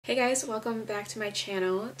Hey guys, welcome back to my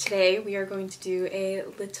channel. Today we are going to do a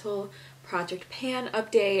little project pan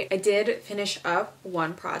update. I did finish up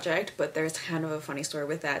one project, but there's kind of a funny story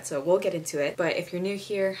with that, so we'll get into it. But if you're new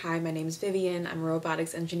here, hi, my name is Vivian. I'm a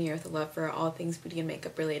robotics engineer with a love for all things beauty and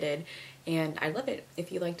makeup related, and I love it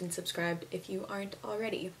if you liked and subscribed if you aren't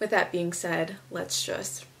already. With that being said, let's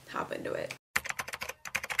just hop into it.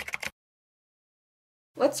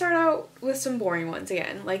 Let's start out with some boring ones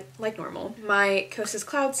again, like normal. My Kosas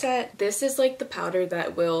Cloud Set. This is like the powder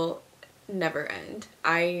that will never end.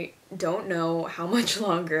 I don't know how much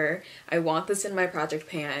longer I want this in my project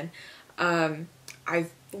pan.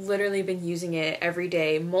 I've literally been using it every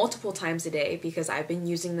day, multiple times a day, because I've been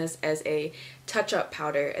using this as a touch-up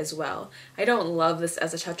powder as well. I don't love this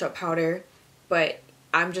as a touch-up powder, but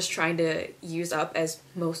I'm just trying to use up as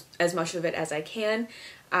much of it as I can.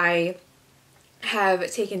 I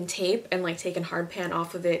have taken tape and taken hard pan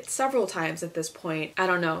off of it several times at this point. I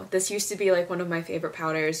don't know, this used to be like one of my favorite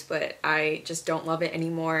powders, but I just don't love it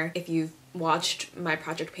anymore. If you've watched my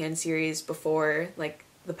project pan series before,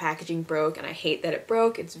 the packaging broke and I hate that it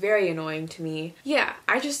broke. It's very annoying to me. Yeah,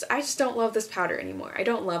 I just don't love this powder anymore. I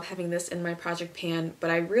don't love having this in my project pan, but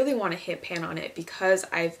I really want to hit pan on it because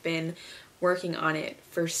I've been working on it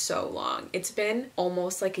for so long. It's been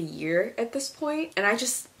almost like a year at this point, and I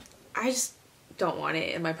just don't want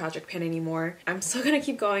it in my project pan anymore. I'm still gonna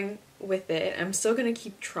keep going with it. I'm still gonna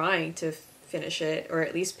keep trying to finish it, or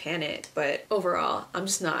at least pan it, but overall, I'm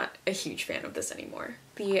just not a huge fan of this anymore.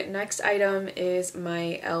 The next item is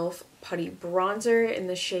my e.l.f. Putty bronzer in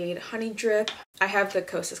the shade Honey Drip. I have the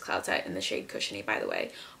Kosas Cloud Set in the shade Cushiony, by the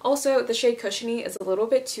way. Also, the shade Cushiony is a little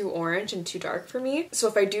bit too orange and too dark for me, so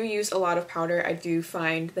if I do use a lot of powder, I do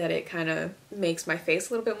find that it kind of makes my face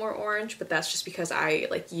a little bit more orange, but that's just because I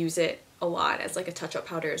use it a lot as a touch-up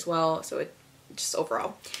powder as well, so it just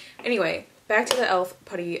overall. Anyway, back to the e.l.f.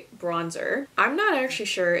 Putty bronzer. I'm not actually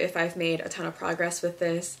sure if I've made a ton of progress with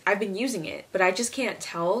this. I've been using it, but I just can't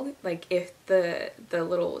tell if the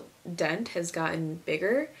little dent has gotten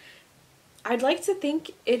bigger. I'd like to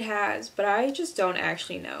think it has, but I just don't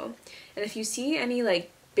actually know. And if you see any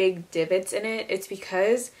big divots in it, it's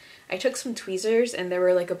because I took some tweezers and there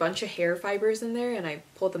were a bunch of hair fibers in there, and I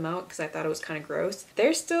pulled them out because I thought it was kind of gross.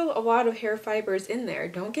 There's still a lot of hair fibers in there,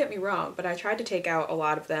 don't get me wrong, but I tried to take out a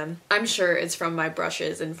lot of them. I'm sure it's from my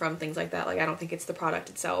brushes and from things like that. I don't think it's the product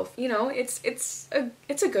itself. You know, it's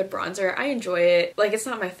a good bronzer. I enjoy it. It's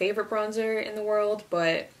not my favorite bronzer in the world,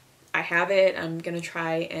 but I have it. I'm gonna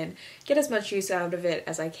try and get as much use out of it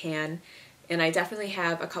as I can. And I definitely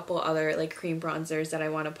have a couple other cream bronzers that I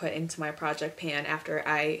want to put into my project pan after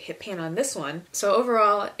I hit pan on this one. So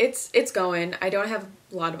overall, it's going. I don't have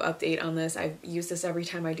a lot of update on this. I use this every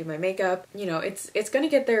time I do my makeup. You know, it's gonna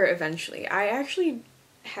get there eventually. I actually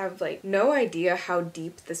have no idea how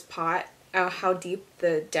deep this pot, how deep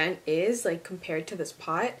the dent is compared to this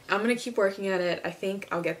pot. I'm gonna keep working at it. I think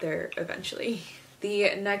I'll get there eventually.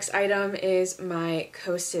 The next item is my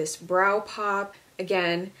Kosas Brow Pop.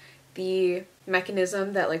 Again, the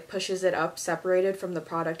mechanism that pushes it up separated from the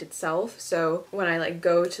product itself, so when I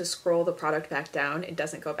go to scroll the product back down, it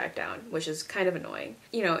doesn't go back down, which is kind of annoying.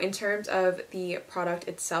 You know, in terms of the product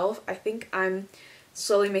itself, I think I'm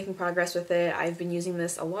slowly making progress with it. I've been using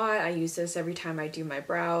this a lot. I use this every time I do my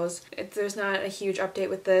brows. There's not a huge update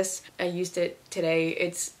with this. I used it today.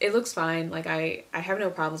 It looks fine. I have no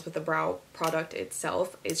problems with the brow product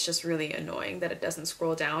itself. It's just really annoying that it doesn't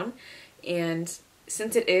scroll down, and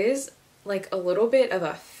since it is a little bit of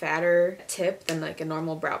a fatter tip than a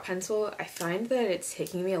normal brow pencil, I find that it's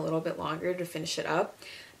taking me a little bit longer to finish it up.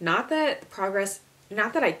 Not that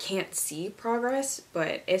I can't see progress,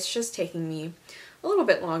 but it's just taking me a little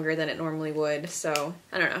bit longer than it normally would, so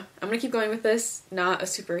I don't know. I'm gonna keep going with this. Not a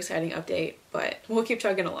super exciting update, but we'll keep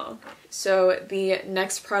chugging along. So the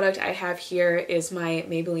next product I have here is my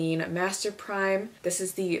Maybelline Master Prime. This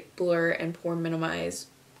is the Blur and Pore Minimize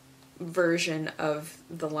version of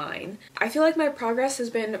the line. I feel like my progress has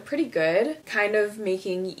been pretty good, kind of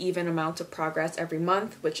making even amounts of progress every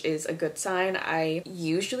month, which is a good sign. I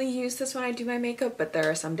usually use this when I do my makeup, but there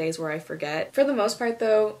are some days where I forget. For the most part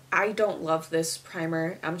though, I don't love this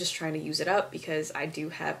primer. I'm just trying to use it up because I do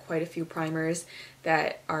have quite a few primers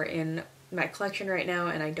that are in my collection right now,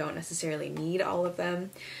 and I don't necessarily need all of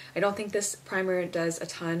them. I don't think this primer does a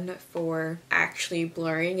ton for actually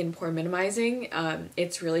blurring and pore minimizing.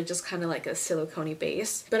 It's really just kind of like a silicone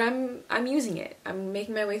base, but I'm using it. I'm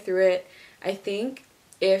making my way through it. I think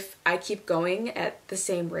if I keep going at the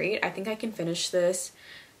same rate, I think I can finish this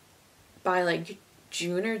by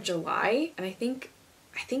June or July, and I think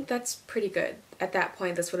that's pretty good. At that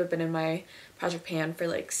point, this would have been in my project pan for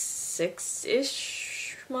 6-ish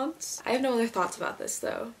months. I have no other thoughts about this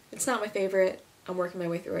though. It's not my favorite. I'm working my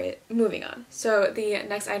way through it. Moving on. So the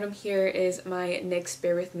next item here is my NYX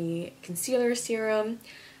Bare With Me Concealer Serum.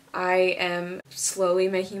 I am slowly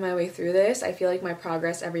making my way through this. I feel like my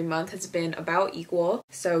progress every month has been about equal.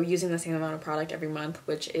 So using the same amount of product every month,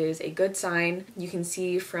 which is a good sign. You can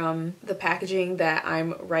see from the packaging that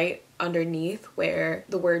I'm right underneath where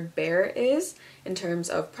the word bare is in terms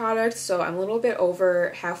of product. So I'm a little bit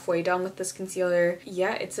over halfway done with this concealer.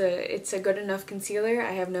 Yeah, it's a good enough concealer.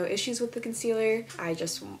 I have no issues with the concealer. I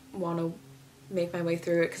just want to make my way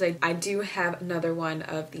through it because I do have another one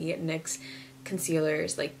of the NYX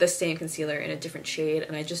concealers, like the same concealer in a different shade,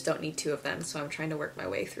 and I just don't need two of them, so I'm trying to work my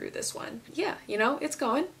way through this one. Yeah, you know, it's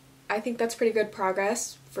going. I think that's pretty good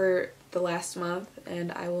progress for the last month,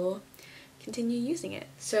 and I will continue using it.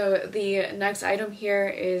 So the next item here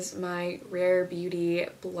is my Rare Beauty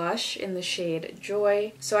blush in the shade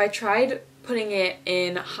Joy. So I tried putting it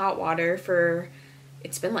in hot water for,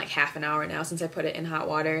 it's been like half an hour now since I put it in hot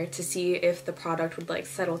water to see if the product would like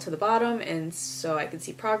settle to the bottom and so I could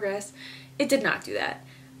see progress. It did not do that.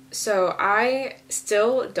 So I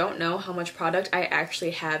still don't know how much product I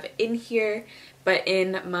actually have in here, but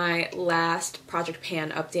in my last Project Pan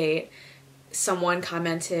update, someone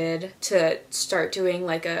commented to start doing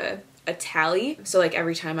like a tally. So like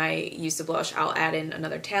every time I use the blush, I'll add in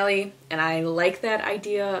another tally, and I like that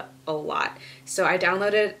idea a lot. So I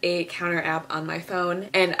downloaded a counter app on my phone,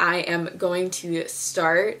 and I am going to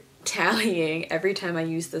start tallying every time I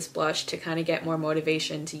use this blush to kind of get more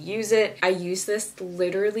motivation to use it. I use this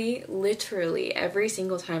literally every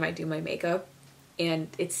single time I do my makeup, and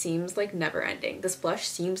it seems like never ending. This blush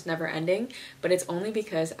seems never ending, but it's only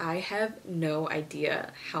because I have no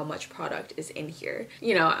idea how much product is in here.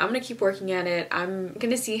 You know, I'm gonna keep working at it. I'm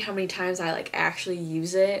gonna see how many times I like actually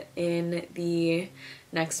use it in the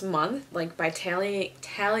next month. Like by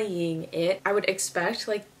tallying it, I would expect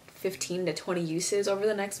like 15 to 20 uses over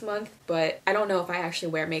the next month, but I don't know if I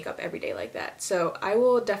actually wear makeup every day like that. So I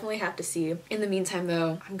will definitely have to see. In the meantime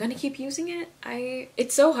though, I'm gonna keep using it.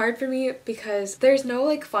 It's so hard for me because there's no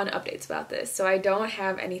like fun updates about this. So I don't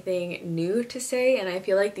have anything new to say, and I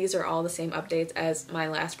feel like these are all the same updates as my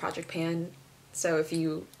last Project Pan. So if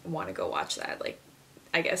you want to go watch that, like,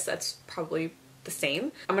 I guess that's probably the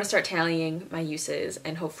same. I'm gonna start tallying my uses,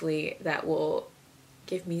 and hopefully that will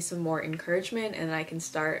give me some more encouragement and I can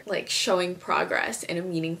start like showing progress in a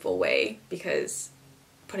meaningful way, because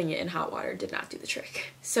putting it in hot water did not do the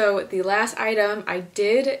trick. So the last item I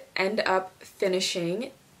did end up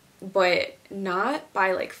finishing, but not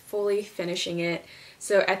by like fully finishing it.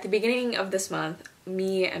 So at the beginning of this month,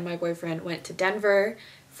 me and my boyfriend went to Denver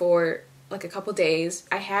for like a couple days.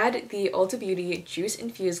 I had the Ulta Beauty Juice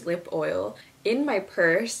Infused Lip Oil in my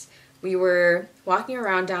purse. We were walking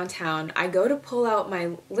around downtown. I go to pull out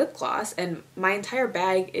my lip gloss and my entire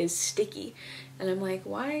bag is sticky. And I'm like,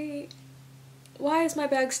 why is my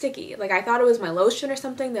bag sticky? Like, I thought it was my lotion or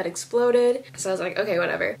something that exploded. So I was like, okay,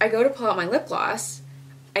 whatever. I go to pull out my lip gloss.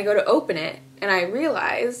 I go to open it and I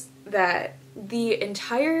realize that the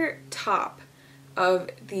entire top of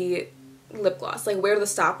the lip gloss, like where the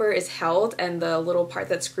stopper is held and the little part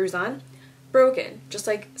that screws on, broken, just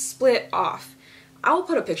like split off. I'll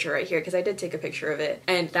put a picture right here because I did take a picture of it,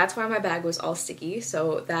 and that's why my bag was all sticky.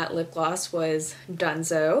 So that lip gloss was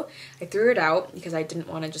donezo. I threw it out because I didn't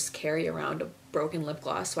want to just carry around a broken lip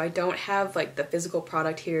gloss, so I don't have like the physical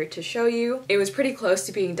product here to show you. It was pretty close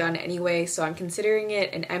to being done anyway, so I'm considering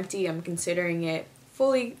it an empty. I'm considering it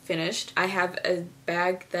fully finished. I have a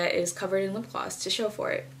bag that is covered in lip gloss to show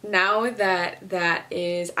for it. Now that that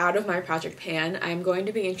is out of my Project Pan, I'm going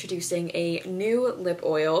to be introducing a new lip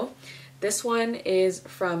oil. This one is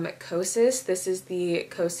from Kosas. This is the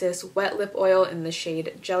Kosas Wet Lip Oil in the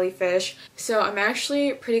shade Jellyfish. So I'm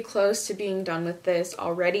actually pretty close to being done with this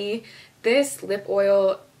already. This lip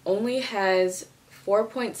oil only has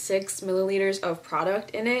 4.6 milliliters of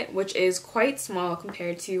product in it, which is quite small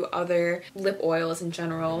compared to other lip oils in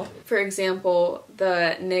general. For example,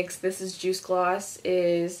 the NYX This Is Juice Gloss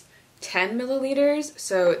is 10 milliliters,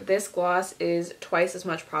 so this gloss is twice as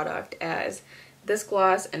much product as this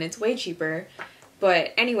gloss, and it's way cheaper.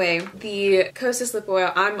 But anyway, the Kosas lip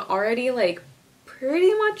oil, I'm already like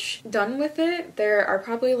pretty much done with it. There are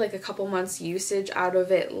probably like a couple months usage out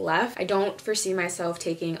of it left. I don't foresee myself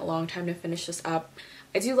taking a long time to finish this up.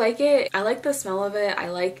 I do like it. I like the smell of it. I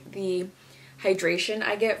like the hydration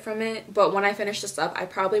I get from it. But when I finish this up, I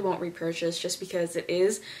probably won't repurchase just because it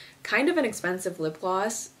is kind of an expensive lip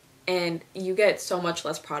gloss, and you get so much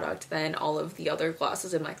less product than all of the other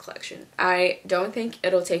glosses in my collection. I don't think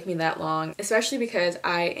it'll take me that long, especially because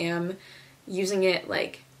I am using it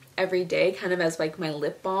like every day kind of as like my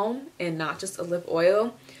lip balm and not just a lip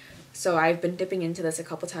oil. So I've been dipping into this a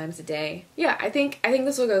couple times a day. Yeah, I think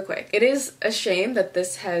this will go quick. It is a shame that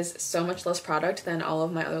this has so much less product than all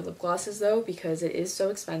of my other lip glosses though, because it is so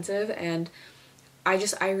expensive, and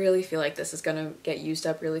I really feel like this is gonna get used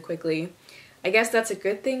up really quickly. I guess that's a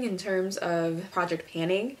good thing in terms of project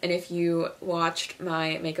panning. And if you watched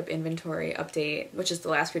my makeup inventory update, which is the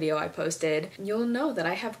last video I posted, you'll know that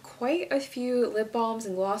I have quite a few lip balms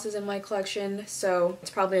and glosses in my collection, so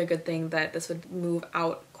it's probably a good thing that this would move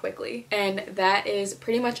out quickly. And that is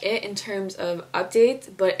pretty much it in terms of updates,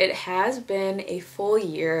 but it has been a full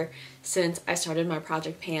year since I started my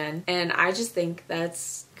project pan, and I just think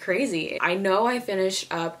that's crazy. I know I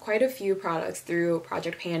finished up quite a few products through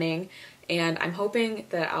project panning, and I'm hoping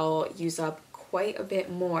that I'll use up quite a bit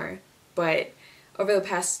more, but over the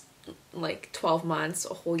past like 12 months,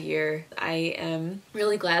 a whole year, I am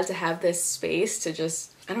really glad to have this space to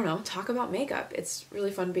just, I don't know, talk about makeup. It's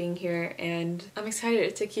really fun being here, and I'm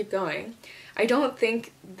excited to keep going. I don't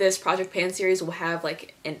think this Project Pan series will have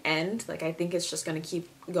like an end. Like, I think it's just gonna keep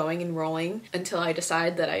going and rolling until I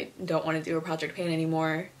decide that I don't want to do a Project Pan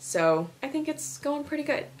anymore. So I think it's going pretty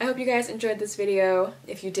good. I hope you guys enjoyed this video.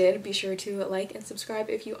 If you did, be sure to like and subscribe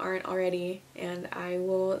if you aren't already, and I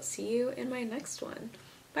will see you in my next one.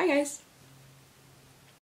 Bye guys!